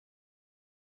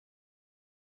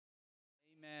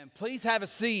And please have a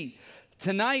seat.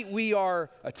 Today we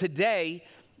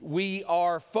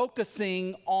are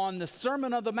focusing on the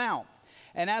Sermon on the Mount.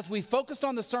 And as we focused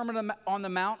on the Sermon on the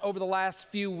Mount over the last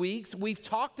few weeks, we've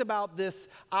talked about this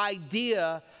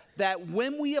idea that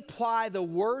when we apply the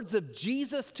words of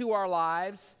Jesus to our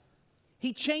lives,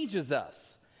 He changes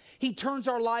us. He turns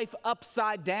our life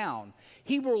upside down.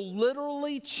 He will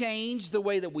literally change the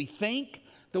way that we think,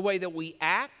 the way that we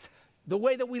act, the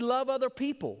way that we love other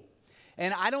people.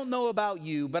 And I don't know about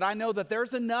you, but I know that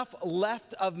there's enough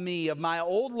left of me, of my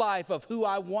old life, of who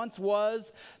I once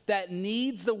was, that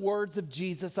needs the words of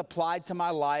Jesus applied to my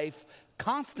life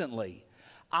constantly.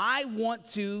 I want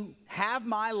to have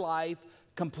my life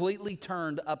completely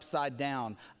turned upside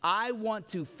down. I want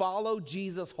to follow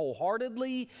Jesus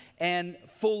wholeheartedly and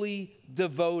fully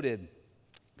devoted.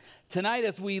 Today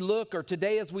as we look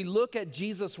at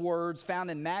Jesus' words found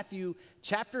in Matthew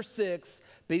chapter 6,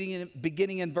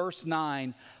 beginning in verse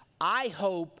 9, I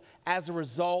hope as a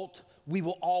result we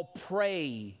will all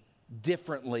pray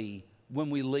differently when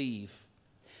we leave.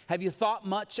 Have you thought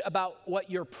much about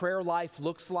what your prayer life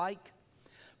looks like?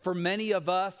 For many of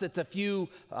us, it's a few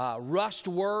rushed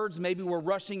words. Maybe we're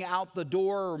rushing out the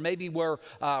door, or maybe we're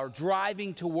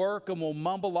driving to work and we'll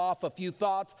mumble off a few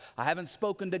thoughts. I haven't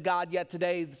spoken to God yet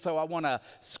today, so I want to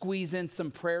squeeze in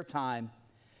some prayer time.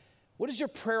 What does your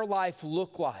prayer life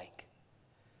look like?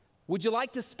 Would you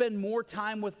like to spend more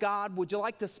time with God? Would you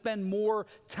like to spend more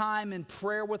time in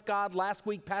prayer with God? Last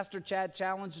week, Pastor Chad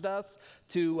challenged us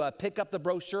to pick up the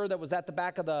brochure that was at the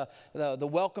back of the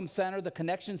Welcome Center, the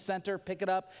Connection Center, pick it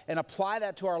up and apply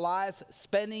that to our lives,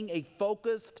 spending a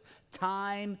focused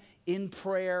time in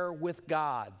prayer with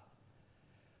God.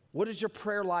 What does your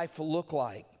prayer life look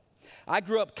like? I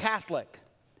grew up Catholic.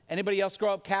 Anybody else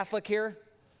grow up Catholic here?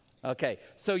 Okay,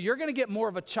 so you're going to get more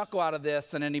of a chuckle out of this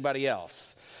than anybody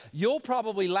else. You'll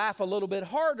probably laugh a little bit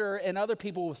harder, and other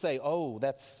people will say, oh,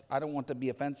 I don't want to be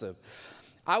offensive.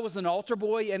 I was an altar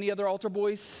boy. Any other altar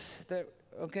boys?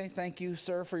 Okay, thank you,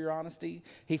 sir, for your honesty.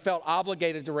 He felt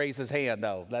obligated to raise his hand,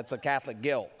 though. That's a Catholic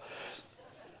guilt.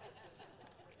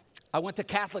 I went to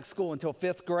Catholic school until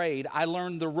 5th grade. I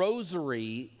learned the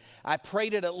rosary. I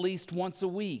prayed it at least once a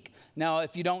week. Now,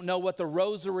 if you don't know what the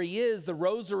rosary is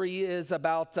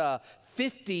about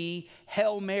 50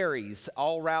 Hail Marys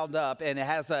all round up, and it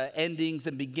has endings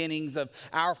and beginnings of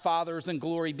Our Fathers and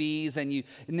Glory Bees, and you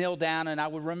kneel down, and I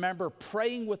would remember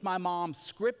praying with my mom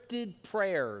scripted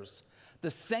prayers, the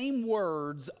same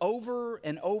words over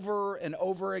and over and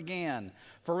over again.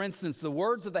 For instance, the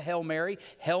words of the Hail Mary,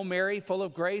 Hail Mary, full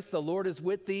of grace, the Lord is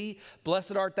with thee.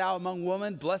 Blessed art thou among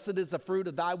women. Blessed is the fruit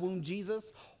of thy womb,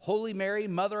 Jesus. Holy Mary,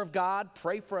 Mother of God,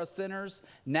 pray for us sinners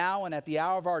now and at the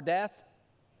hour of our death.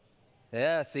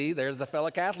 Yeah, see, there's the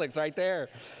fellow Catholics right there.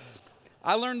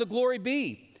 I learned the Glory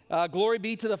Be. Glory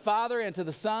be to the Father and to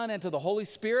the Son and to the Holy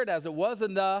Spirit, as it was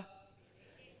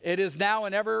it is now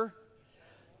and ever,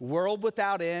 world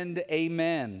without end.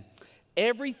 Amen.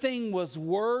 Everything was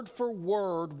word for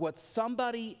word what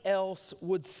somebody else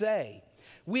would say.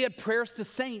 We had prayers to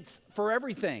saints for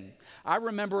everything. I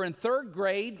remember in 3rd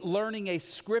grade learning a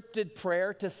scripted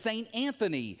prayer to Saint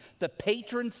Anthony, the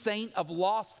patron saint of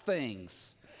lost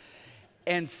things.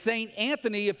 And St.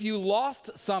 Anthony, if you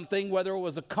lost something, whether it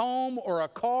was a comb or a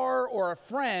car or a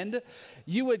friend,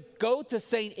 you would go to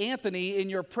St. Anthony in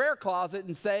your prayer closet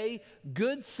and say,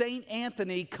 good St.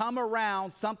 Anthony, come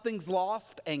around, something's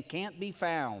lost and can't be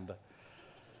found.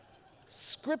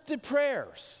 Scripted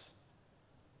prayers.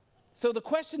 So the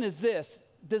question is this: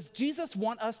 does Jesus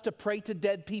want us to pray to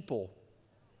dead people?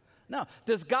 No.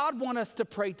 Does God want us to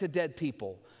pray to dead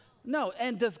people? No.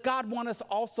 And does God want us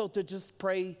also to just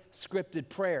pray scripted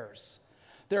prayers?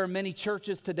 There are many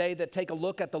churches today that take a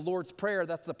look at the Lord's Prayer.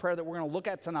 That's the prayer that we're going to look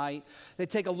at tonight. They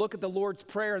take a look at the Lord's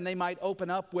Prayer and they might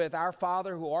open up with, Our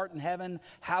Father who art in heaven,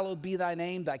 hallowed be thy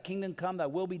name, thy kingdom come, thy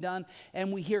will be done.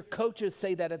 And we hear coaches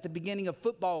say that at the beginning of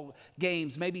football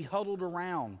games, maybe huddled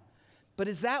around. But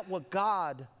is that what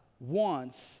God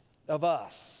wants of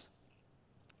us?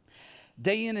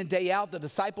 Day in and day out, the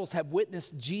disciples have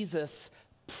witnessed Jesus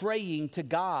praying to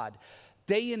God.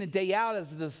 Day in and day out,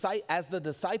 as the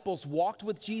disciples walked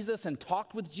with Jesus and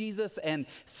talked with Jesus and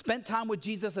spent time with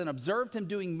Jesus and observed him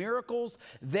doing miracles,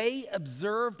 they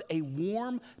observed a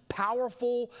warm,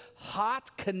 powerful,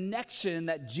 hot connection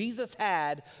that Jesus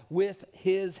had with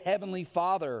his heavenly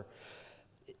Father.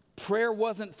 Prayer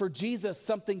wasn't for Jesus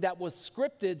something that was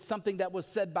scripted, something that was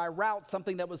said by rote,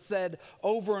 something that was said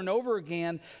over and over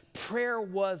again. Prayer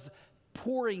was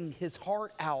pouring his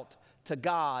heart out to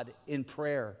God in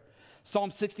prayer.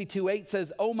 Psalm 62:8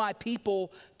 says, "O my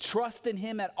people, trust in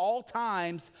him at all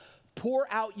times, pour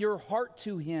out your heart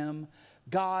to him,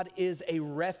 God is a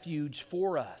refuge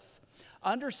for us.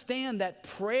 Understand that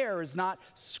prayer is not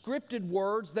scripted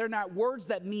words. They're not words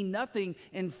that mean nothing.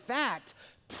 In fact,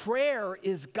 prayer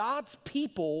is God's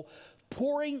people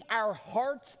pouring our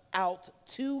hearts out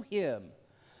to him.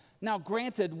 Now,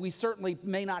 granted, we certainly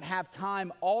may not have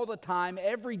time all the time,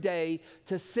 every day,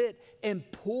 to sit and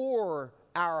pour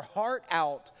our heart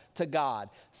out to God.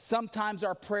 Sometimes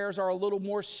our prayers are a little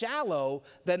more shallow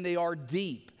than they are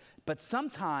deep. But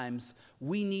sometimes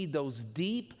we need those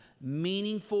deep,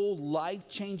 meaningful,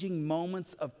 life-changing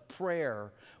moments of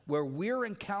prayer where we're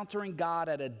encountering God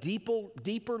at a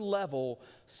deeper level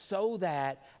so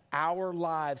that our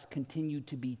lives continue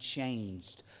to be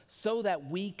changed, so that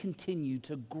we continue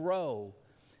to grow.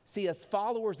 See, as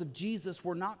followers of Jesus,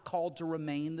 we're not called to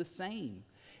remain the same.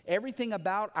 Everything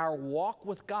about our walk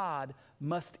with God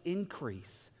must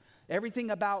increase.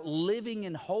 Everything about living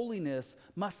in holiness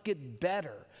must get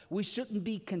better. We shouldn't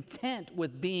be content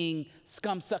with being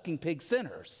scum-sucking pig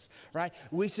sinners, right?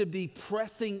 We should be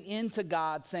pressing into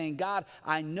God, saying, God,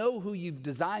 I know who you've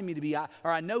designed me to be,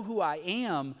 or I know who I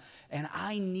am, and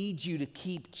I need you to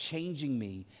keep changing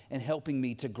me and helping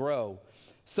me to grow.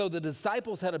 So the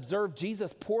disciples had observed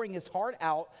Jesus pouring his heart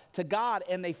out to God,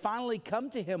 and they finally come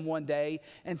to him one day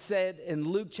and said in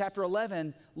Luke chapter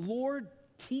 11, Lord,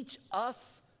 teach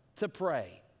us to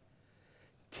pray.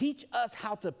 Teach us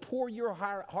how to pour your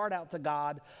heart out to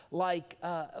God like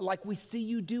we see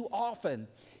you do often.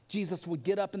 Jesus would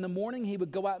get up in the morning, he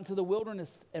would go out into the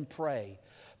wilderness and pray.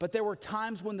 But there were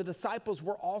times when the disciples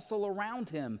were also around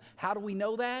him. How do we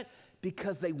know that?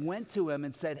 Because they went to him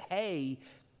and said, hey,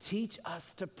 teach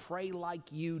us to pray like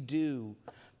you do.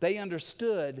 They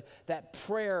understood that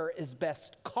prayer is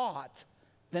best caught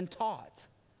than taught.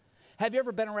 Have you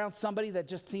ever been around somebody that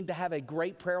just seemed to have a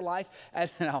great prayer life? And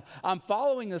I'm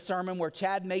following the sermon where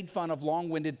Chad made fun of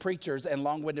long-winded preachers and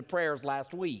long-winded prayers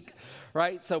last week,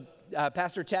 right? So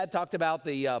Pastor Chad talked about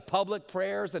the public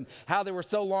prayers and how they were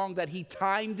so long that he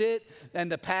timed it,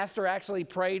 and the pastor actually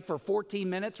prayed for 14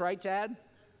 minutes, right, Chad?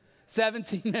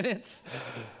 17 minutes?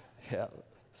 Yeah.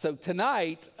 So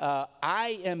tonight,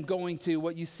 I am going to,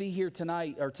 what you see here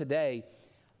tonight or today,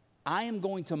 I am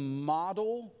going to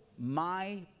model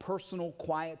my personal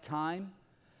quiet time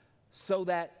so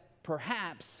that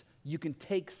perhaps you can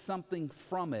take something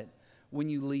from it when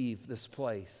you leave this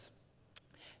place.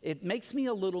 It makes me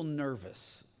a little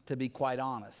nervous, to be quite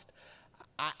honest.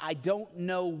 I don't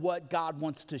know what God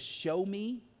wants to show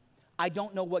me. I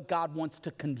don't know what God wants to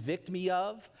convict me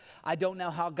of. I don't know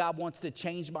how God wants to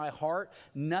change my heart.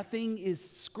 Nothing is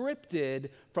scripted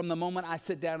from the moment I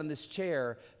sit down in this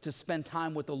chair to spend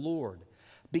time with the Lord.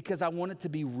 Because I want it to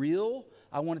be real,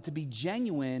 I want it to be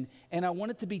genuine, and I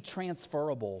want it to be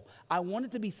transferable. I want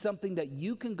it to be something that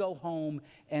you can go home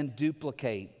and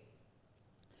duplicate.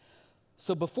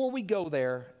 So before we go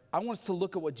there, I want us to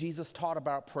look at what Jesus taught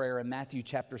about prayer in Matthew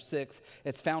chapter 6.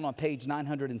 It's found on page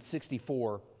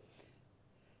 964.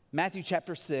 Matthew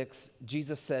chapter 6,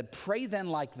 Jesus said, "Pray then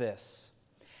like this,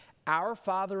 Our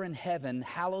Father in heaven,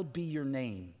 hallowed be your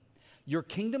name. Your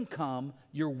kingdom come,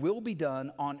 your will be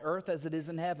done on earth as it is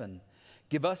in heaven.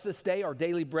 Give us this day our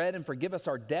daily bread and forgive us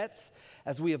our debts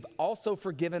as we have also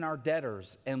forgiven our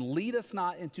debtors. And lead us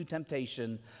not into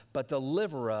temptation, but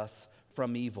deliver us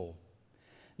from evil."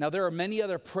 Now, there are many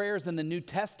other prayers in the New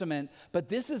Testament, but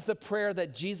this is the prayer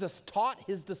that Jesus taught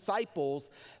his disciples,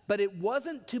 but it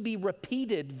wasn't to be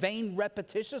repeated vain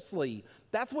repetitiously.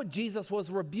 That's what Jesus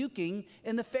was rebuking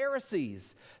in the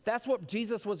Pharisees. That's what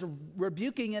Jesus was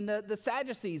rebuking in the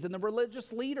Sadducees and the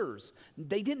religious leaders.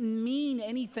 They didn't mean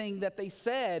anything that they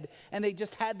said, and they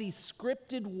just had these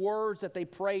scripted words that they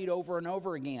prayed over and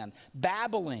over again.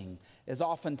 Babbling is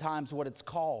oftentimes what it's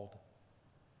called.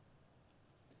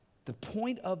 The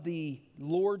point of the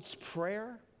Lord's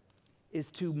Prayer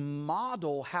is to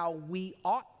model how we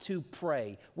ought to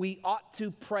pray. We ought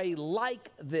to pray like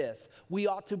this. We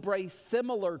ought to pray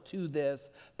similar to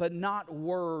this, but not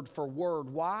word for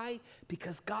word. Why?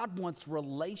 Because God wants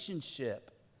relationship.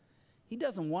 He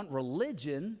doesn't want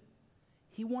religion.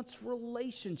 He wants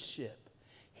relationship.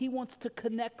 He wants to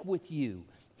connect with you.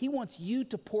 He wants you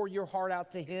to pour your heart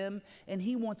out to him, and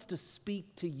he wants to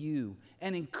speak to you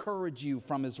and encourage you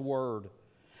from his word.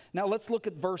 Now let's look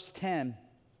at verse 10.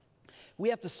 We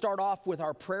have to start off with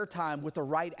our prayer time with the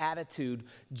right attitude.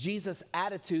 Jesus'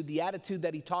 attitude, the attitude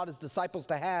that he taught his disciples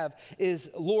to have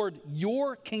is, Lord,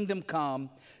 your kingdom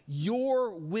come,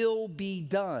 your will be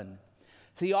done.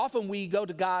 See, often we go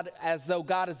to God as though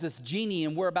God is this genie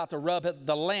and we're about to rub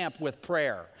the lamp with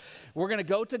prayer. We're going to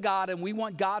go to God and we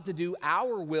want God to do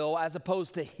our will as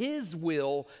opposed to his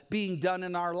will being done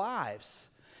in our lives.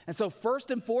 And so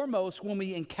first and foremost, when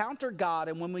we encounter God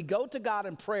and when we go to God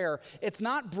in prayer, it's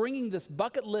not bringing this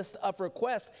bucket list of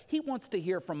requests. He wants to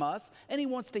hear from us and he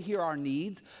wants to hear our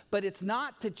needs, but it's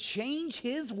not to change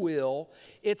his will.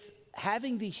 It's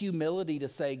having the humility to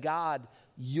say, God,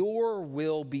 your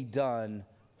will be done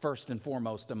first and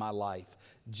foremost in my life,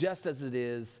 just as it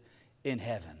is in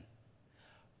heaven.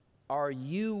 Are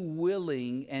you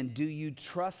willing and do you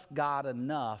trust God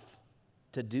enough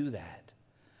to do that?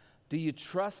 Do you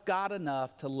trust God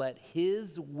enough to let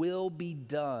his will be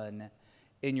done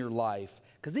in your life?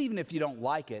 Because even if you don't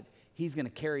like it, he's going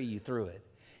to carry you through it.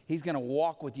 He's going to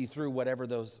walk with you through whatever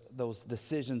those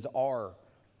decisions are.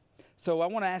 So I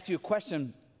want to ask you a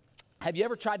question. Have you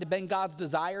ever tried to bend God's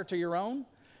desire to your own?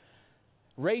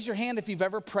 Raise your hand if you've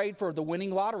ever prayed for the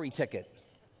winning lottery ticket.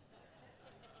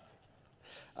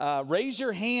 Raise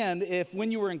your hand if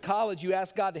when you were in college you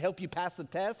asked God to help you pass the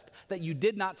test that you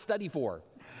did not study for.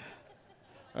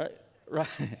 Right.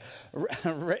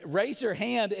 Raise your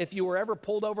hand if you were ever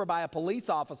pulled over by a police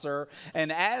officer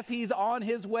and as he's on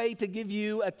his way to give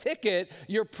you a ticket,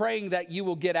 you're praying that you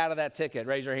will get out of that ticket.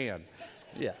 Raise your hand.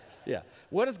 Yeah.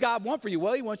 What does God want for you?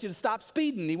 Well, he wants you to stop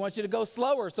speeding. He wants you to go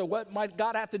slower. So what might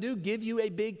God have to do? Give you a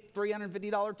big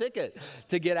 $350 ticket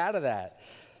to get out of that.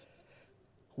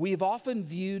 We've often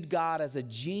viewed God as a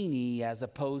genie as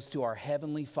opposed to our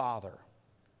Heavenly Father.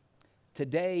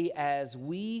 Today, as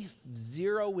we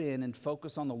zero in and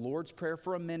focus on the Lord's Prayer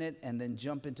for a minute and then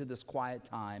jump into this quiet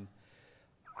time,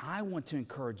 I want to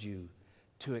encourage you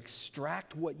to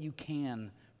extract what you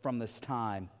can from this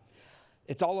time.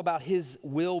 It's all about his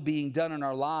will being done in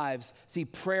our lives. See,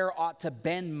 prayer ought to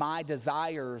bend my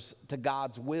desires to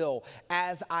God's will.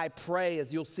 As I pray,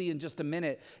 as you'll see in just a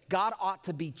minute, God ought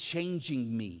to be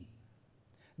changing me.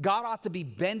 God ought to be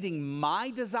bending my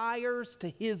desires to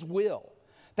his will.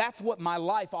 That's what my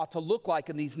life ought to look like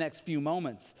in these next few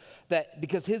moments. That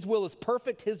because his will is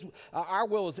perfect, our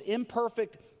will is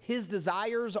imperfect. His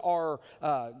desires are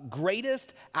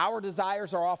greatest. Our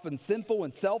desires are often sinful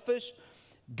and selfish.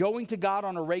 Going to God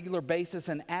on a regular basis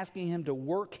and asking him to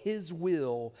work his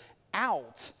will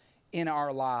out in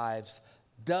our lives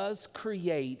does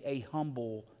create a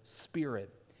humble spirit.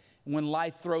 When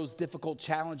life throws difficult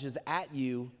challenges at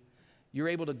you, you're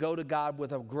able to go to God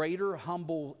with a greater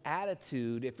humble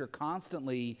attitude if you're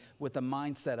constantly with the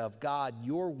mindset of, God,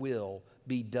 your will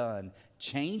be done.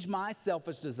 Change my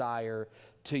selfish desire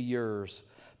to yours.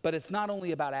 But it's not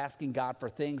only about asking God for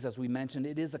things, as we mentioned,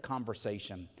 it is a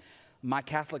conversation. My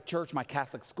Catholic church, my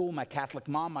Catholic school, my Catholic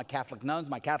mom, my Catholic nuns,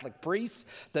 my Catholic priests,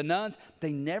 the nuns,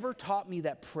 they never taught me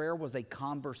that prayer was a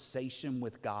conversation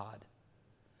with God.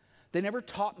 They never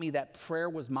taught me that prayer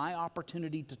was my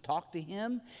opportunity to talk to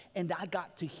him, and I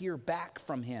got to hear back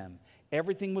from him.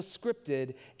 Everything was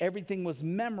scripted, everything was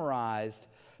memorized,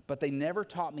 but they never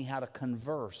taught me how to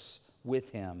converse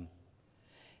with him.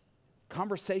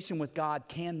 Conversation with God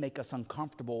can make us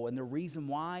uncomfortable, and the reason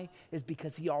why is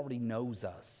because he already knows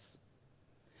us.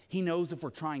 He knows if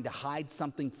we're trying to hide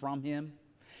something from him.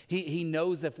 He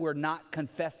knows if we're not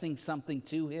confessing something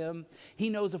to him. He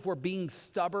knows if we're being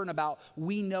stubborn about,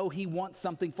 we know he wants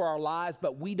something for our lives,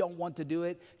 but we don't want to do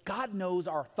it. God knows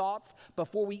our thoughts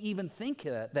before we even think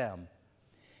them.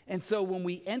 And so when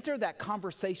we enter that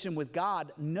conversation with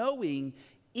God, knowing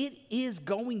it is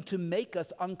going to make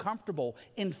us uncomfortable.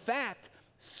 In fact,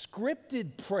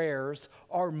 scripted prayers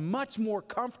are much more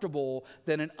comfortable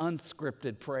than an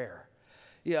unscripted prayer.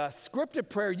 Yeah, scripted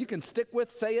prayer you can stick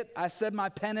with, say it, I said my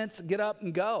penance, get up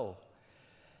and go.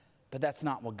 But that's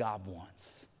not what God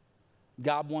wants.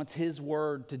 God wants his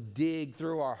word to dig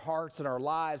through our hearts and our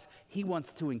lives. He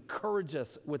wants to encourage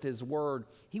us with his word.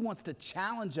 He wants to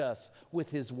challenge us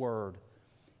with his word.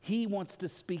 He wants to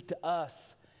speak to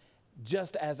us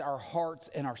just as our hearts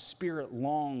and our spirit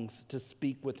longs to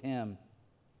speak with him.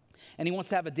 And he wants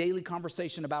to have a daily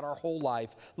conversation about our whole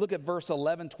life. Look at verse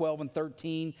 11, 12, and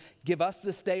 13. Give us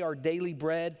this day our daily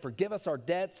bread. Forgive us our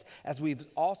debts as we've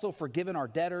also forgiven our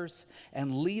debtors.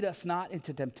 And lead us not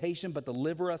into temptation, but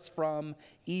deliver us from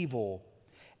evil.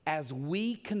 As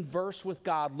we converse with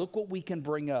God, look what we can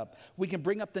bring up. We can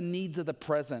bring up the needs of the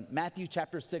present. Matthew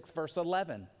chapter 6, verse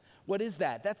 11. What is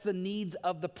that? That's the needs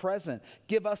of the present.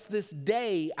 Give us this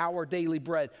day our daily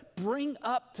bread. Bring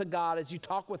up to God as you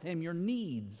talk with him your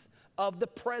needs of the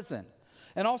present.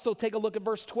 And also take a look at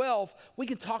verse 12. We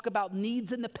can talk about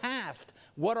needs in the past.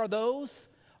 What are those?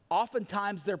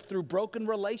 Oftentimes they're through broken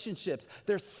relationships.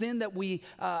 There's sin that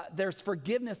there's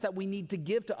forgiveness that we need to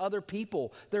give to other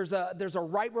people. There's a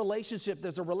right relationship.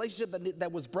 There's a relationship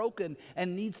that was broken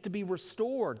and needs to be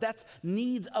restored. That's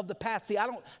needs of the past. See, I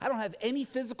don't have any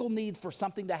physical needs for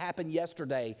something that happened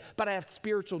yesterday, but I have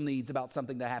spiritual needs about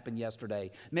something that happened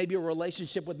yesterday. Maybe a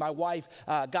relationship with my wife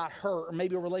got hurt, or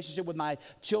maybe a relationship with my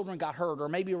children got hurt, or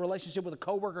maybe a relationship with a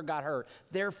coworker got hurt.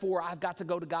 Therefore, I've got to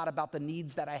go to God about the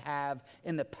needs that I have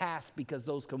in the past, because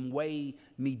those can weigh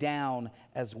me down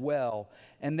as well.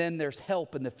 And then there's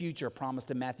help in the future promised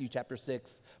in Matthew chapter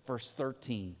 6, verse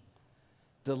 13.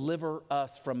 Deliver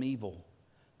us from evil.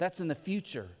 That's in the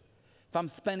future. If I'm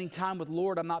spending time with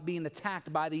Lord, I'm not being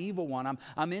attacked by the evil one.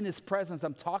 I'm in his presence,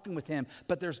 I'm talking with him,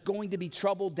 but there's going to be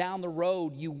trouble down the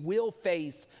road. You will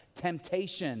face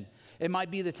temptation. It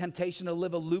might be the temptation to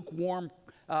live a lukewarm,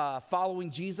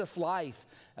 following Jesus life.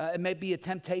 It may be a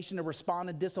temptation to respond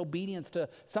in disobedience to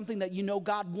something that you know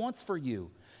God wants for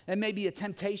you. It may be a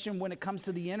temptation when it comes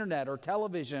to the internet or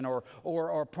television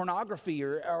or pornography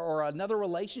or another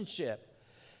relationship.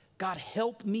 God,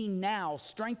 help me now,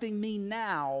 strengthen me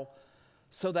now,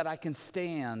 so that I can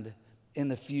stand in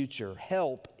the future,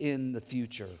 help in the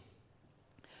future.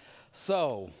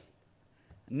 So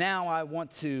now I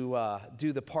want to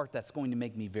do the part that's going to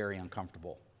make me very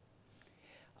uncomfortable.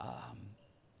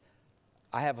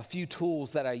 I have a few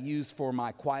tools that I use for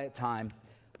my quiet time.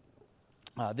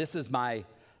 This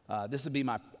would be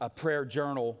my prayer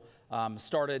journal.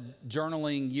 Started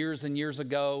journaling years and years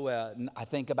ago, I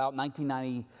think about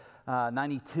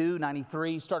 1992,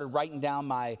 93, started writing down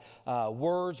my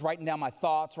words, writing down my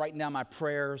thoughts, writing down my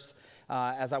prayers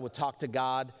as I would talk to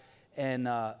God. And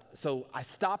so I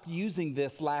stopped using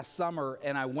this last summer,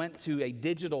 and I went to a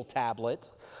digital tablet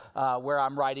where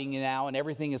I'm writing now, and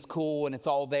everything is cool, and it's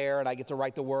all there, and I get to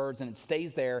write the words, and it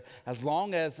stays there as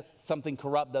long as something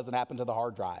corrupt doesn't happen to the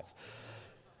hard drive.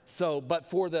 So, but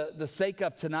for the sake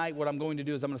of tonight, what I'm going to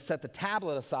do is I'm going to set the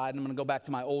tablet aside, and I'm going to go back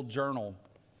to my old journal.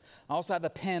 I also have a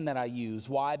pen that I use.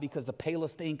 Why? Because the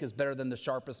palest ink is better than the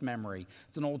sharpest memory.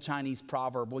 It's an old Chinese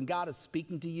proverb. When God is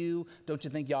speaking to you, don't you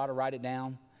think you ought to write it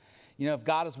down? You know, if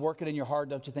God is working in your heart,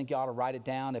 don't you think you ought to write it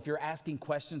down? If you're asking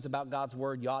questions about God's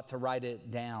word, you ought to write it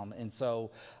down. And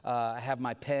so I have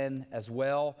my pen as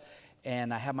well,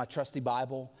 and I have my trusty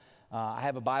Bible. I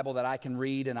have a Bible that I can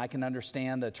read and I can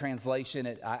understand the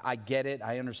translation. I get it,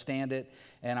 I understand it,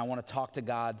 and I want to talk to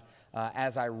God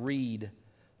as I read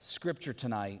Scripture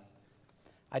tonight.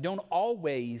 I don't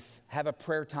always have a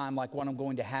prayer time like what I'm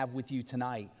going to have with you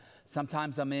tonight.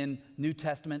 Sometimes I'm in New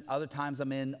Testament, other times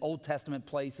I'm in Old Testament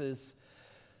places.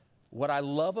 What I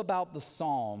love about the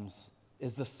Psalms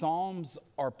is the Psalms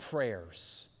are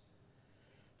prayers.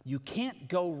 You can't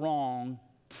go wrong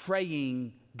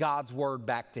praying God's word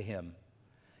back to him.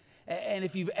 And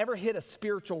if you've ever hit a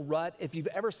spiritual rut, if you've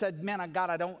ever said, man, God,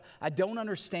 I don't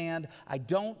understand, I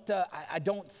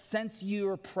don't sense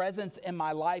your presence in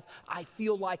my life, I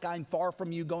feel like I'm far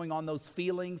from you, going on those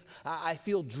feelings, I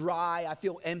feel dry, I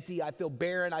feel empty, I feel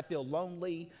barren, I feel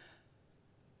lonely,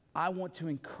 I want to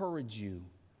encourage you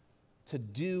to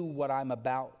do what I'm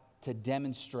about to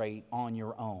demonstrate on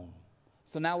your own.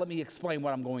 So now let me explain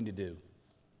what I'm going to do.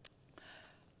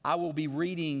 I will be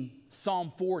reading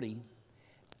Psalm 40.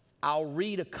 I'll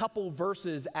read a couple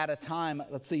verses at a time.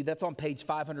 Let's see, that's on page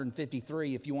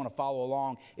 553 if you want to follow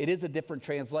along. It is a different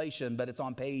translation, but it's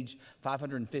on page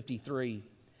 553.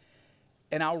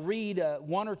 And I'll read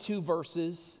one or two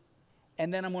verses,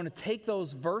 and then I'm going to take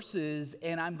those verses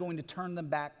and I'm going to turn them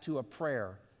back to a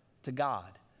prayer to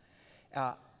God.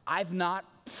 I've not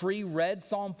pre-read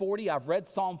Psalm 40. I've read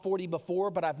Psalm 40 before,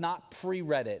 but I've not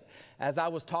pre-read it. As I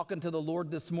was talking to the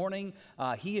Lord this morning,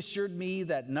 he assured me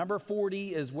that number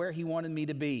 40 is where he wanted me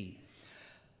to be.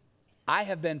 I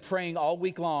have been praying all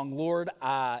week long, Lord,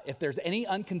 if there's any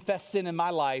unconfessed sin in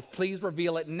my life, please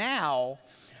reveal it now,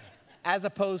 as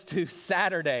opposed to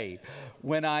Saturday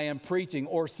when I am preaching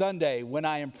or Sunday when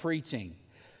I am preaching.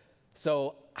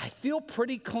 So I feel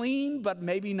pretty clean, but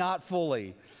maybe not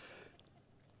fully.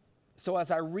 So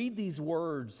as I read these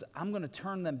words, I'm going to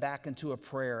turn them back into a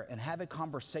prayer and have a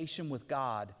conversation with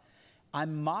God.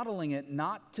 I'm modeling it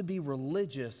not to be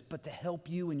religious, but to help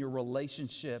you in your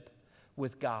relationship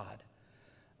with God.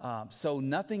 So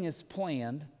nothing is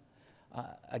planned.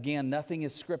 Again, nothing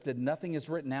is scripted. Nothing is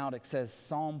written out. It says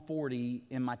Psalm 40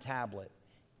 in my tablet.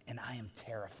 And I am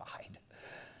terrified.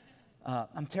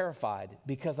 I'm terrified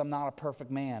because I'm not a perfect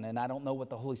man and I don't know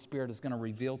what the Holy Spirit is going to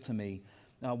reveal to me.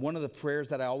 One of the prayers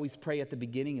that I always pray at the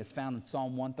beginning is found in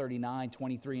Psalm 139,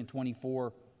 23, and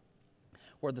 24,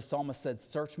 where the psalmist said,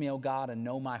 "Search me, O God, and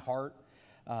know my heart.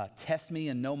 Test me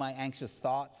and know my anxious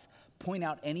thoughts. point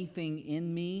out anything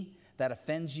in me that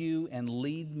offends you, and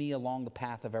lead me along the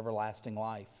path of everlasting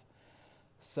life.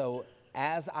 So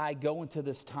as I go into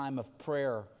this time of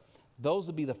prayer, those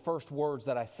would be the first words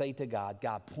that I say to God.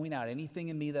 God, point out anything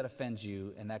in me that offends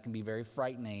you, and that can be very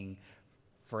frightening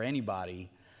for anybody.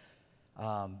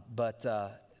 But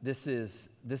this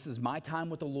is my time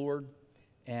with the Lord,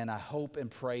 and I hope and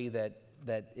pray that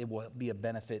it will be a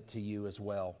benefit to you as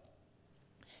well.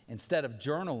 Instead of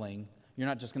journaling, you're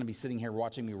not just going to be sitting here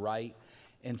watching me write.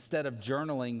 Instead of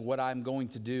journaling, what I'm going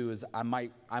to do is I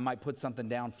might put something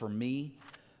down for me.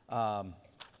 But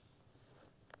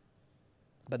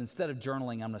instead of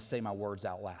journaling, I'm going to say my words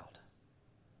out loud.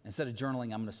 Instead of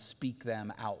journaling, I'm going to speak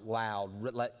them out loud.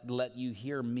 Let you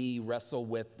hear me wrestle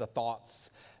with the thoughts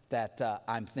that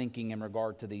I'm thinking in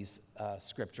regard to these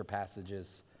scripture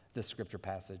passages, this scripture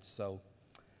passage. So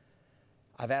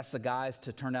I've asked the guys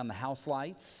to turn down the house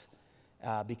lights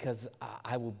because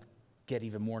I will get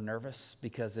even more nervous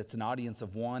because it's an audience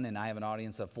of one and I have an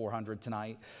audience of 400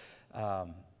 tonight.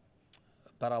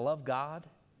 But I love God.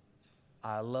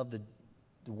 I love the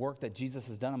work that Jesus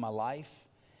has done in my life.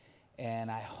 And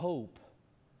I hope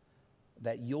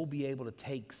that you'll be able to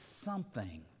take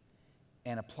something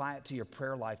and apply it to your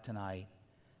prayer life tonight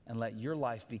and let your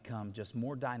life become just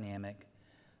more dynamic,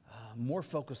 more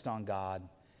focused on God,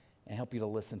 and help you to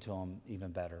listen to Him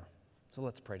even better. So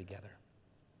let's pray together.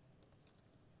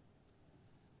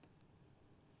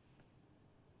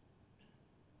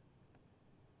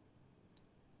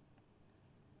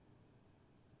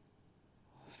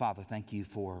 Father, thank you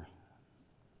for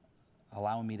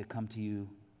allowing me to come to you,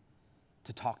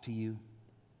 to talk to you.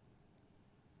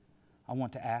 I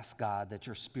want to ask, God, that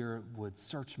your Spirit would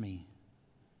search me,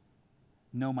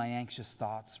 know my anxious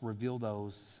thoughts, reveal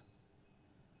those.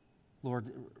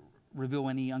 Lord, reveal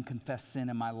any unconfessed sin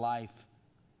in my life,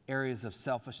 areas of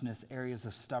selfishness, areas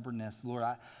of stubbornness. Lord,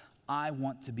 I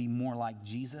want to be more like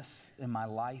Jesus in my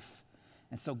life.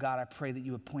 And so, God, I pray that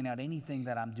you would point out anything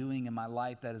that I'm doing in my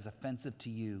life that is offensive to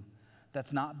you,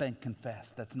 that's not been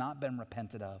confessed, that's not been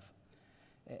repented of.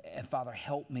 And Father,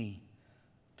 help me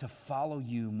to follow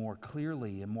you more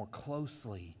clearly and more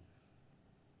closely.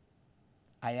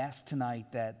 I ask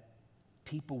tonight that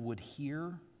people would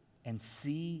hear and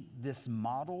see this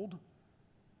modeled,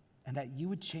 and that you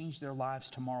would change their lives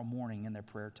tomorrow morning in their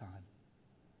prayer time.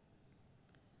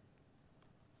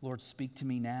 Lord, speak to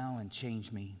me now and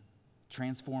change me.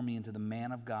 Transform me into the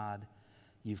man of God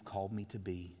you've called me to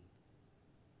be.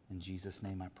 In Jesus'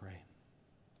 name I pray.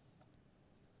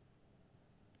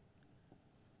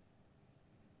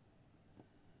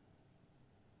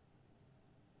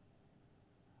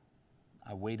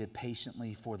 I waited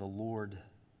patiently for the Lord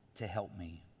to help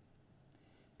me,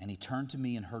 and He turned to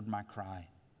me and heard my cry.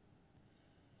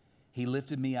 He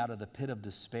lifted me out of the pit of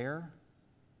despair,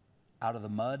 out of the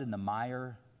mud and the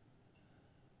mire.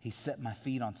 He set my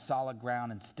feet on solid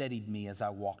ground and steadied me as I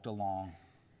walked along.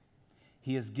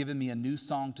 He has given me a new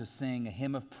song to sing, a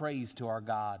hymn of praise to our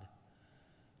God.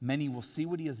 Many will see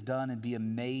what He has done and be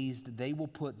amazed. They will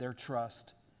put their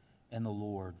trust in the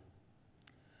Lord.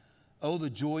 Oh,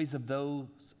 the joys of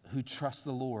those who trust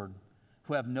the Lord,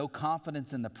 who have no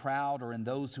confidence in the proud or in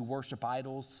those who worship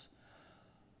idols.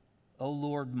 Oh,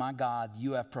 Lord, my God,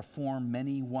 you have performed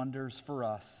many wonders for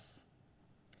us.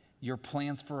 Your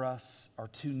plans for us are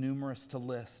too numerous to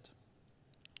list.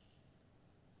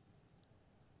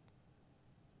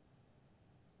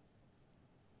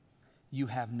 You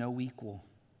have no equal.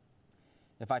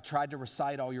 If I tried to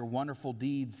recite all your wonderful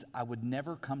deeds, I would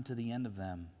never come to the end of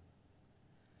them.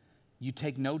 You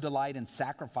take no delight in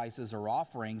sacrifices or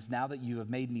offerings. Now that you have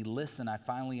made me listen, I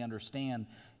finally understand.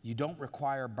 You don't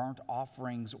require burnt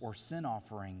offerings or sin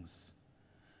offerings.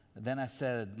 Then I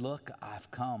said, look, I've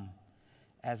come.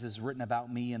 As is written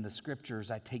about me in the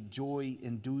scriptures, I take joy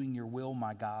in doing your will,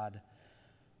 my God,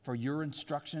 for your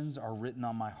instructions are written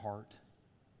on my heart.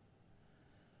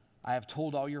 I have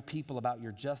told all your people about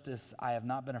your justice. I have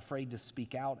not been afraid to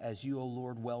speak out, as you, O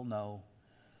Lord, well know.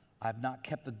 I have not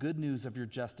kept the good news of your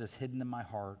justice hidden in my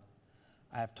heart.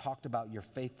 I have talked about your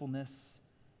faithfulness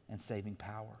and saving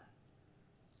power.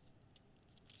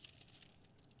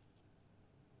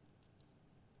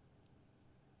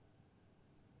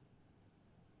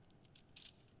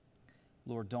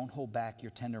 Lord, don't hold back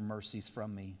your tender mercies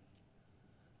from me.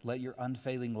 Let your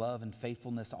unfailing love and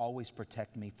faithfulness always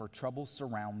protect me, for troubles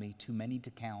surround me, too many to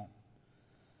count.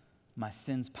 My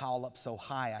sins pile up so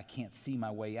high I can't see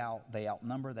my way out. They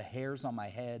outnumber the hairs on my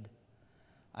head.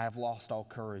 I have lost all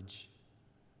courage.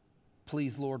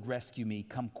 Please, Lord, rescue me.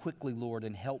 Come quickly, Lord,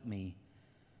 and help me.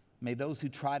 May those who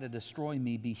try to destroy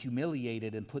me be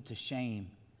humiliated and put to shame.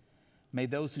 May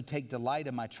those who take delight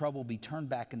in my trouble be turned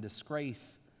back in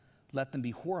disgrace. Let them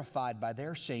be horrified by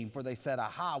their shame, for they said,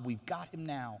 aha, we've got him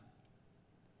now.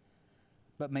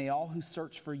 But may all who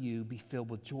search for you be filled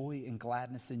with joy and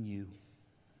gladness in you.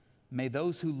 May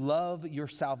those who love your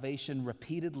salvation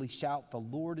repeatedly shout, the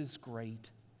Lord is great.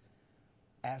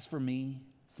 As for me,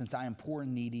 since I am poor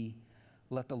and needy,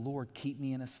 let the Lord keep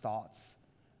me in his thoughts.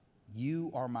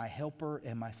 You are my helper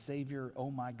and my Savior,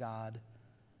 O my God.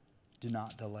 Do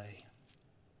not delay.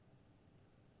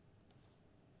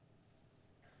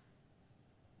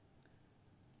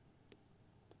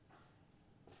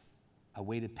 I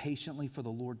waited patiently for the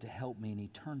Lord to help me, and he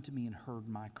turned to me and heard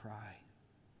my cry.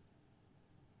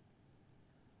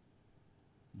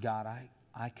 God,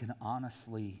 I can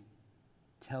honestly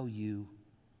tell you,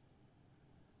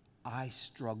 I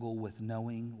struggle with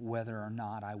knowing whether or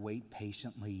not I wait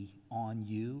patiently on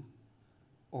you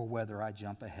or whether I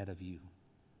jump ahead of you.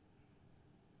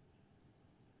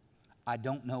 I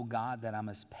don't know, God, that I'm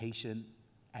as patient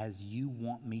as you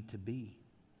want me to be.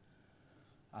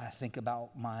 I think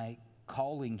about my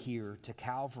calling here to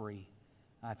Calvary.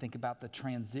 I think about the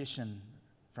transition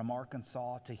from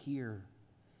Arkansas to here.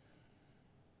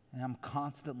 And I'm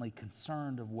constantly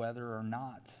concerned of whether or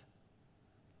not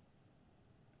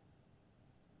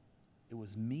it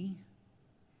was me,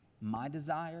 my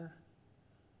desire.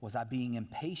 Was I being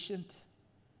impatient?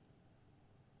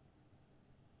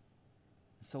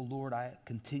 So, Lord, I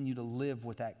continue to live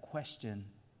with that question.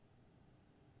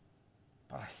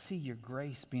 But I see your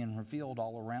grace being revealed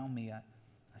all around me. I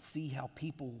see how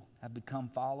people have become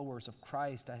followers of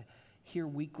Christ. I hear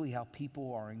weekly how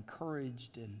people are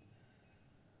encouraged, and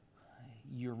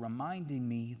you're reminding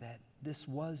me that this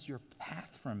was your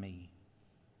path for me.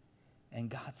 And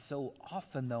God, so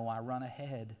often, though, I run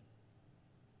ahead.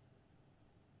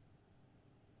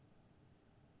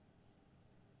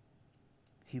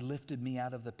 He lifted me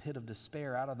out of the pit of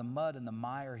despair, out of the mud and the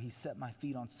mire. He set my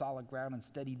feet on solid ground and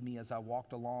steadied me as I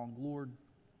walked along. Lord,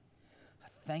 I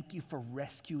thank you for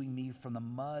rescuing me from the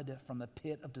mud, from the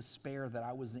pit of despair that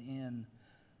I was in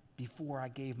before I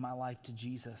gave my life to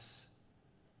Jesus.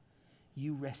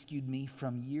 You rescued me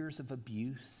from years of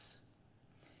abuse.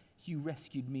 You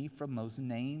rescued me from those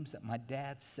names that my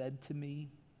dad said to me,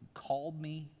 called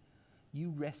me.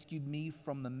 You rescued me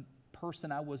from the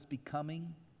person I was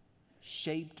becoming,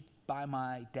 shaped by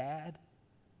my dad,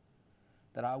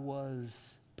 that I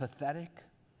was pathetic,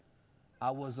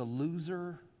 I was a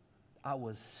loser, I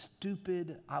was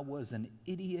stupid, I was an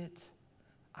idiot,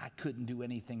 I couldn't do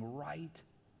anything right.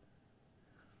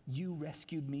 You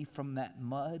rescued me from that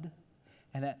mud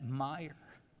and that mire.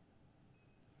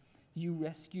 You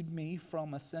rescued me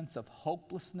from a sense of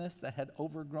hopelessness that had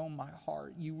overgrown my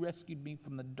heart. You rescued me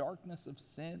from the darkness of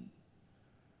sin.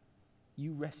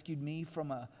 You rescued me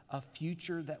from a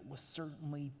future that was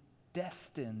certainly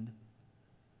destined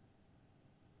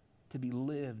to be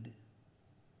lived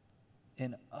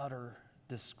in utter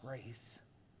disgrace.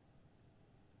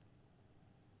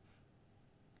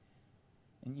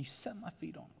 And you set my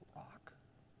feet on a rock.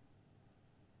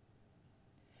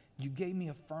 You gave me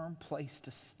a firm place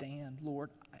to stand, Lord.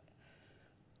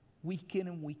 Week in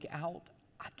and week out,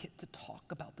 I get to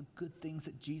talk about the good things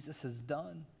that Jesus has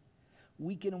done.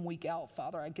 Week in and week out,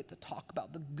 Father, I get to talk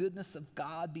about the goodness of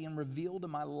God being revealed in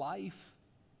my life.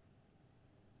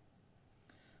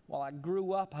 While I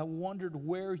grew up, I wondered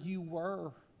where you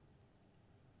were.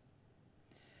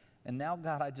 And now,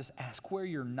 God, I just ask where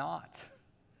you're not.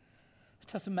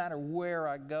 It doesn't matter where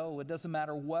I go. It doesn't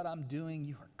matter what I'm doing.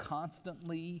 You are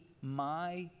constantly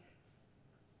my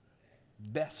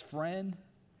best friend.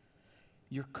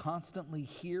 You're constantly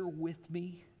here with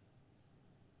me.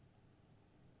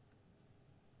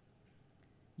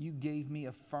 You gave me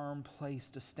a firm place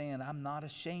to stand. I'm not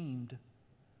ashamed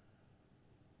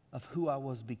of who I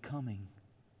was becoming.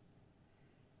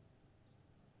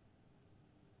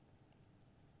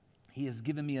 He has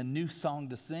given me a new song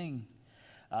to sing,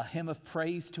 a hymn of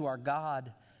praise to our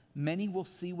God. Many will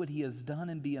see what he has done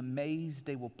and be amazed.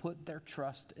 They will put their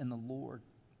trust in the Lord.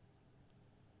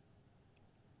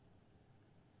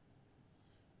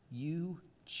 You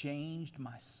changed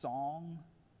my song.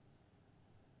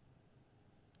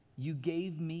 You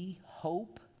gave me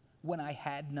hope when I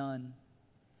had none.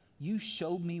 You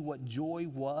showed me what joy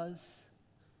was.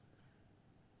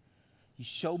 You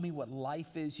showed me what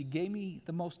life is. You gave me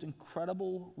the most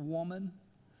incredible woman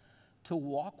to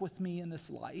walk with me in this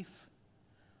life.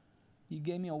 You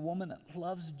gave me a woman that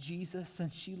loves Jesus,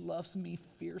 and she loves me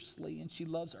fiercely, and she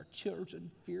loves our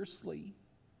children fiercely.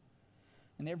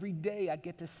 And every day I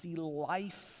get to see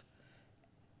life,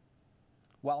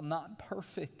 while not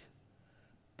perfect,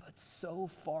 but so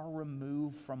far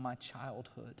removed from my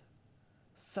childhood.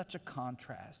 Such a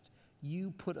contrast.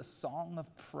 You put a song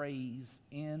of praise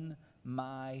in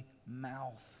my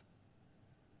mouth.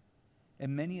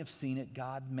 And many have seen it,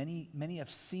 God. Many have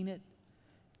seen it.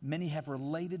 Many have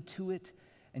related to it.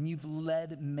 And you've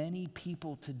led many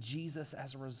people to Jesus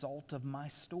as a result of my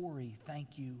story.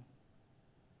 Thank you.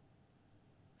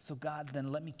 So God,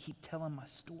 then let me keep telling my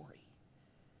story.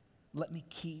 Let me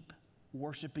keep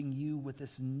worshiping you with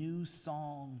this new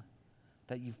song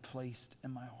that you've placed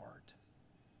in my heart.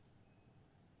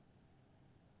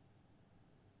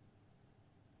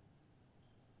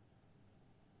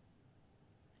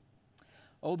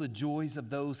 Oh, the joys of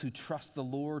those who trust the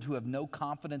Lord, who have no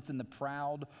confidence in the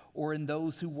proud or in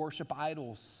those who worship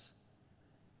idols.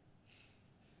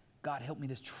 God, help me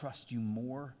to trust you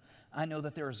more. I know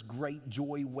that there is great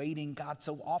joy waiting. God,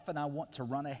 so often I want to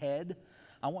run ahead.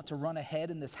 I want to run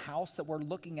ahead in this house that we're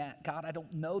looking at. God, I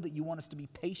don't know that you want us to be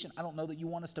patient. I don't know that you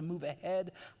want us to move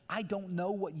ahead. I don't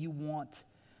know what you want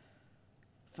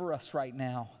for us right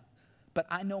now. But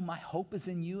I know my hope is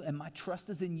in you and my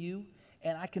trust is in you.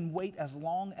 And I can wait as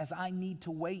long as I need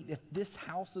to wait. If this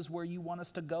house is where you want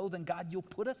us to go, then God, you'll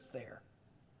put us there.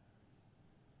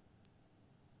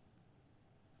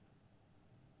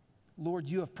 Lord,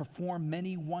 you have performed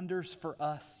many wonders for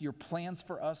us. Your plans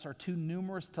for us are too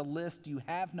numerous to list. You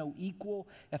have no equal.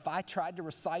 If I tried to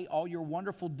recite all your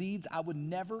wonderful deeds, I would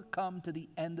never come to the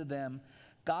end of them.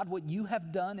 God, what you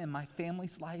have done in my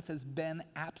family's life has been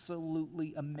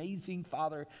absolutely amazing,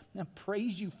 Father. And I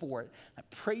praise you for it. I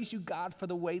praise you, God, for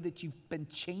the way that you've been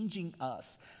changing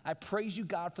us. I praise you,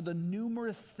 God, for the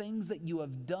numerous things that you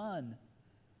have done.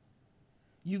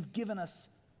 You've given us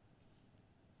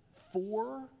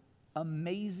 4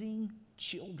 amazing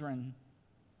children.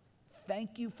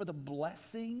 Thank you for the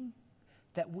blessing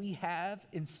that we have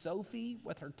in Sophie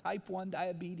with her type 1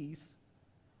 diabetes.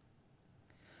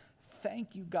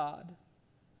 Thank you, God.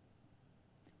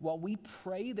 While we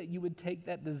pray that you would take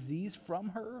that disease from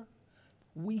her,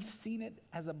 we've seen it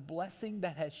as a blessing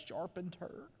that has sharpened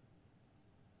her,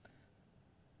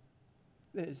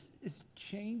 that is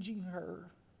changing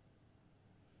her.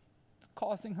 It's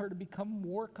causing her to become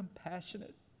more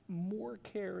compassionate, more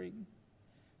caring,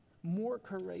 more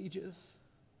courageous.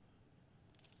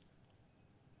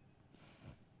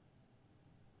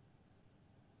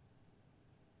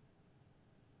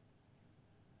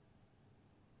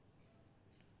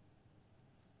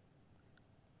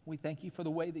 We thank you for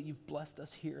the way that you've blessed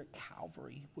us here at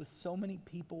Calvary with so many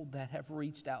people that have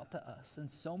reached out to us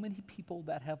and so many people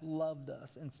that have loved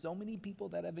us and so many people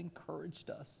that have encouraged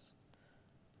us.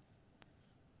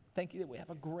 Thank you that we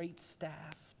have a great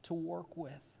staff to work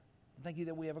with. Thank you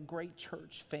that we have a great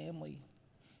church family.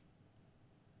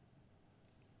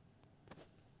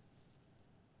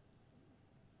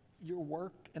 Your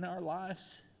work in our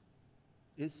lives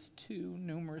is too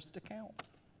numerous to count.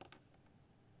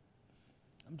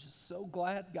 I'm just so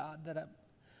glad, God, that I'm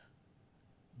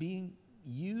being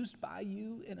used by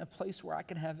you in a place where I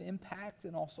can have impact,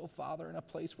 and also, Father, in a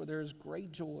place where there is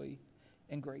great joy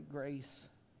and great grace.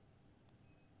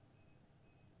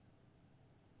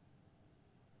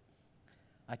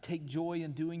 I take joy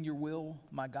in doing your will,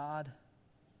 my God,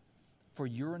 for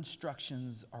your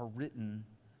instructions are written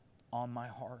on my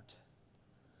heart.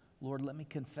 Lord, let me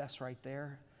confess right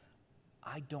there,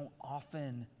 I don't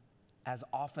as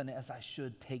often as I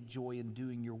should, take joy in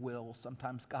doing your will.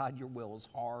 Sometimes, God, your will is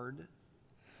hard.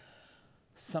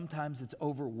 Sometimes it's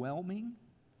overwhelming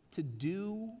to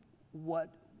do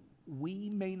what we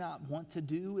may not want to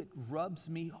do. It rubs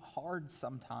me hard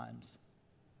sometimes.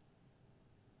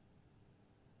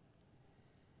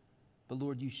 But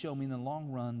Lord, you show me in the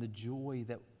long run the joy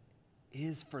that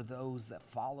is for those that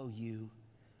follow you.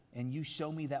 And you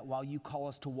show me that while you call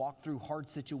us to walk through hard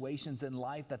situations in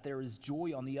life, that there is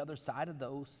joy on the other side of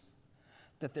those,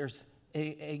 that there's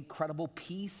an incredible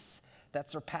peace that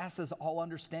surpasses all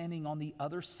understanding on the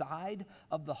other side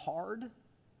of the hard.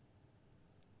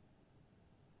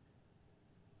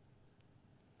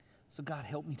 So God,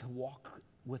 help me to walk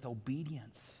with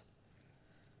obedience.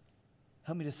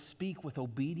 Help me to speak with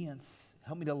obedience.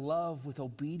 Help me to love with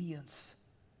obedience.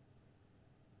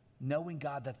 Knowing,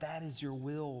 God, that that is your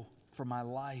will for my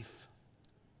life.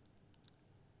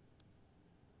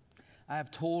 I have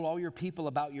told all your people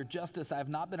about your justice. I have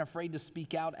not been afraid to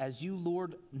speak out, as you,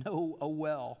 Lord, know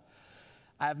well.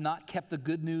 I have not kept the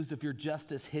good news of your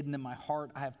justice hidden in my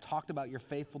heart. I have talked about your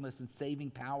faithfulness and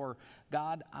saving power.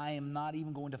 God, I am not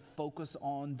even going to focus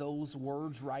on those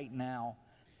words right now.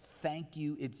 Thank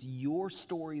you. It's your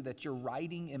story that you're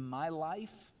writing in my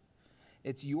life.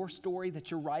 It's your story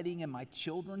that you're writing in my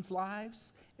children's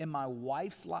lives, in my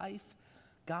wife's life.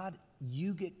 God,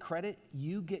 you get credit,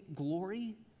 you get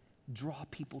glory. Draw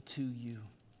people to you.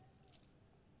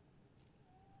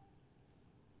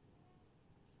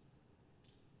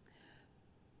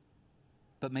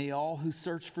 But may all who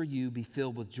search for you be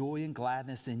filled with joy and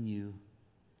gladness in you.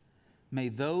 May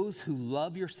those who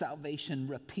love your salvation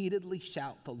repeatedly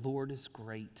shout, "The Lord is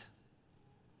great."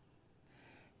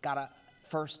 God,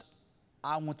 first,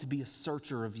 I want to be a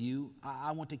searcher of you.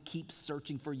 I want to keep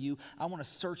searching for you. I want to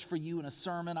search for you in a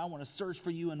sermon. I want to search for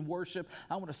you in worship.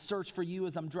 I want to search for you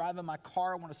as I'm driving my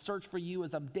car. I want to search for you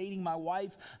as I'm dating my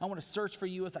wife. I want to search for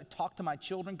you as I talk to my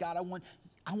children. God, I want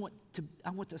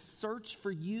to search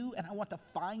for you, and I want to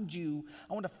find you.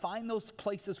 I want to find those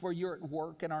places where you're at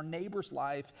work in our neighbor's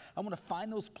life. I want to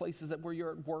find those places where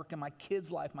you're at work in my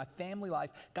kid's life, my family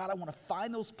life. God, I want to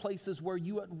find those places where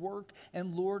you're at work.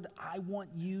 And Lord, I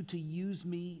want you to use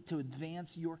me to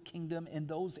advance your kingdom in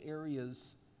those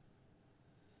areas.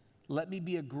 Let me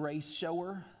be a grace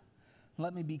shower.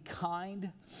 Let me be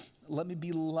kind. Let me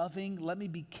be loving. Let me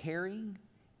be caring.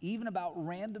 Even about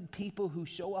random people who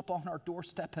show up on our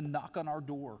doorstep and knock on our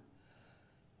door.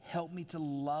 Help me to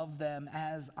love them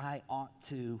as I ought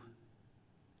to.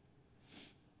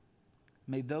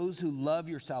 May those who love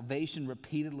your salvation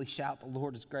repeatedly shout, "The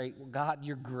Lord is great." Well, God,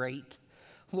 you're great.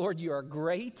 Lord, you are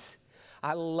great.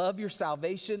 I love your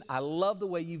salvation. I love the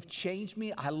way you've changed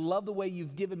me. I love the way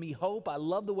you've given me hope. I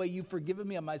love the way you've forgiven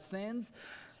me of my sins.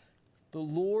 The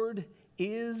Lord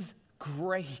is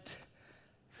great.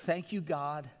 Thank you,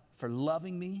 God, for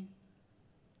loving me.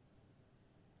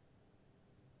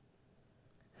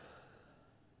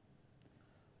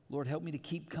 Lord, help me to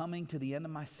keep coming to the end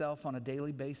of myself on a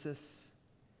daily basis.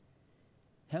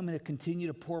 Help me to continue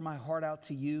to pour my heart out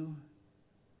to you.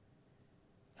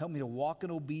 Help me to walk in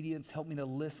obedience. Help me to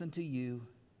listen to you.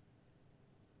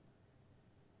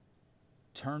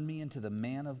 Turn me into the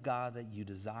man of God that you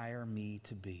desire me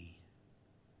to be.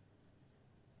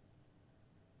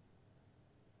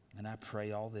 And I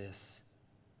pray all this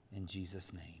in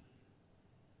Jesus' name.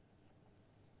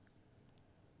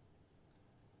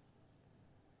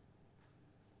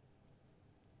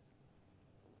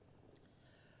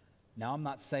 Now, I'm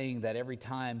not saying that every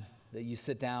time that you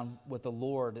sit down with the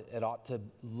Lord, it ought to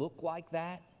look like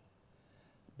that.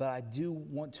 But I do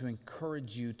want to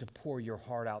encourage you to pour your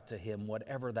heart out to Him,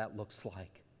 whatever that looks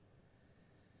like.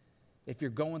 If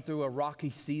you're going through a rocky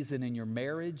season in your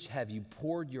marriage, have you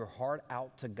poured your heart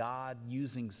out to God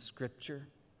using Scripture?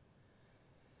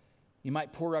 You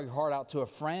might pour your heart out to a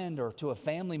friend or to a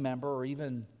family member or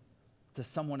even to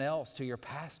someone else, to your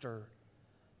pastor.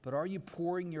 But are you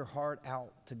pouring your heart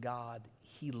out to God?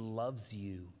 He loves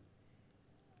you.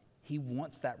 He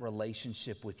wants that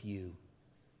relationship with you.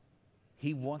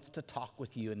 He wants to talk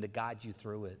with you and to guide you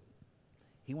through it.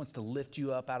 He wants to lift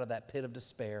you up out of that pit of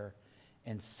despair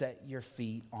and set your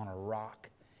feet on a rock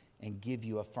and give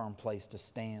you a firm place to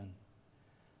stand.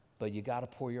 But you got to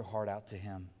pour your heart out to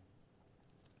Him.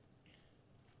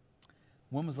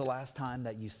 When was the last time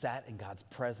that you sat in God's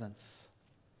presence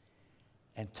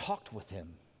and talked with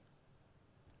Him?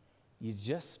 You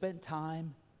just spent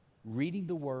time reading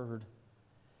the Word,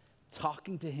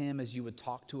 talking to Him as you would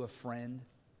talk to a friend,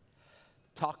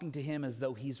 talking to Him as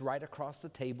though He's right across the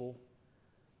table,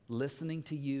 listening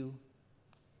to you,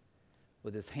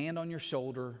 with His hand on your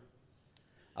shoulder,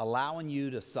 allowing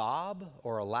you to sob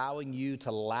or allowing you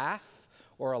to laugh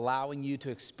or allowing you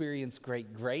to experience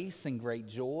great grace and great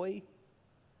joy.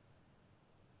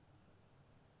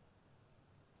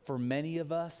 For many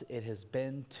of us, it has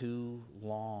been too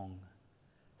long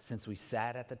since we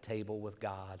sat at the table with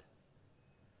God.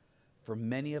 For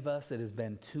many of us, it has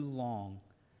been too long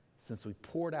since we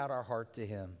poured out our heart to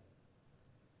Him.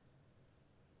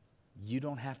 You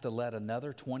don't have to let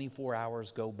another 24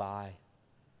 hours go by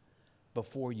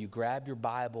before you grab your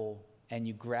Bible and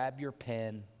you grab your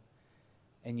pen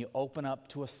and you open up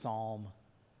to a psalm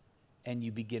and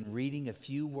you begin reading a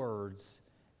few words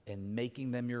and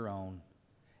making them your own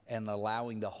and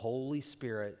allowing the Holy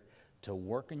Spirit to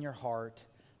work in your heart,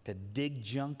 to dig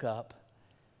junk up,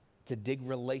 to dig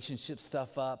relationship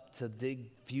stuff up, to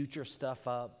dig future stuff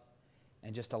up,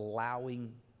 and just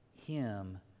allowing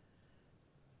Him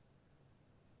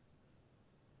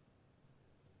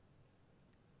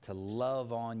to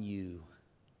love on you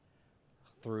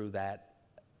through that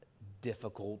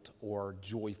difficult or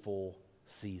joyful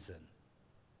season.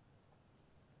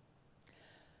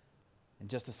 In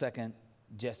just a second,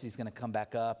 Jesse's going to come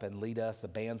back up and lead us. The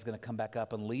band's going to come back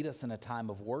up and lead us in a time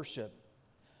of worship.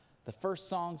 The first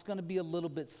song's going to be a little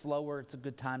bit slower. It's a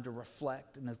good time to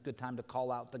reflect, and it's a good time to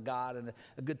call out to God, and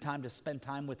a good time to spend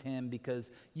time with him,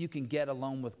 because you can get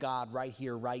alone with God right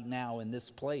here, right now, in this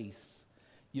place.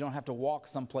 You don't have to walk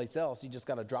someplace else. You just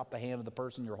got to drop the hand of the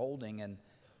person you're holding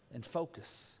and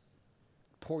focus.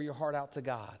 Pour your heart out to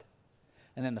God.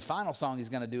 And then the final song he's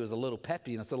going to do is a little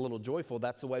peppy, and it's a little joyful.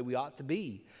 That's the way we ought to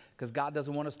be, because God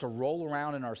doesn't want us to roll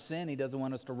around in our sin. He doesn't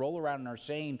want us to roll around in our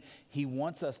shame. He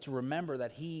wants us to remember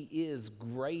that he is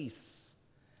grace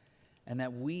and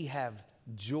that we have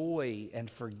joy and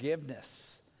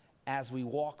forgiveness as we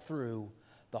walk through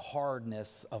the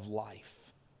hardness of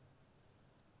life.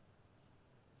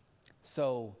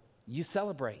 So you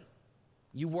celebrate,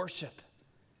 you worship,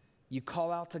 you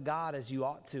call out to God as you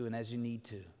ought to and as you need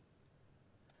to.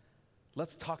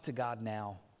 Let's talk to God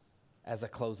now as a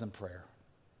closing prayer.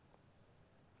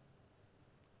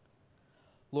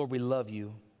 Lord, we love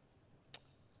you.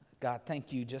 God,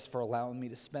 thank you just for allowing me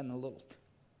to spend a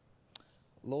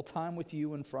little time with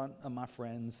you in front of my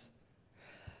friends.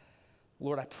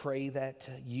 Lord, I pray that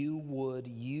you would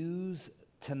use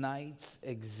tonight's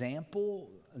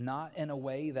example not in a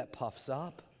way that puffs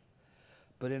up,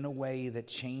 but in a way that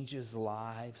changes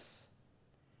lives.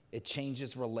 It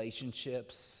changes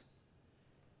relationships.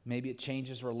 Maybe it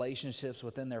changes relationships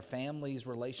within their families,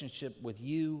 relationship with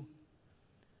you.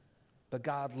 But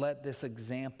God, let this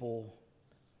example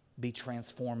be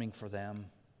transforming for them.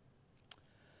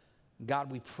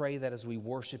 God, we pray that as we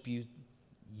worship you,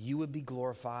 you would be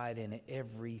glorified in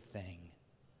everything.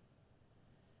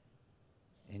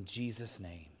 In Jesus'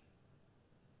 name,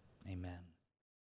 amen.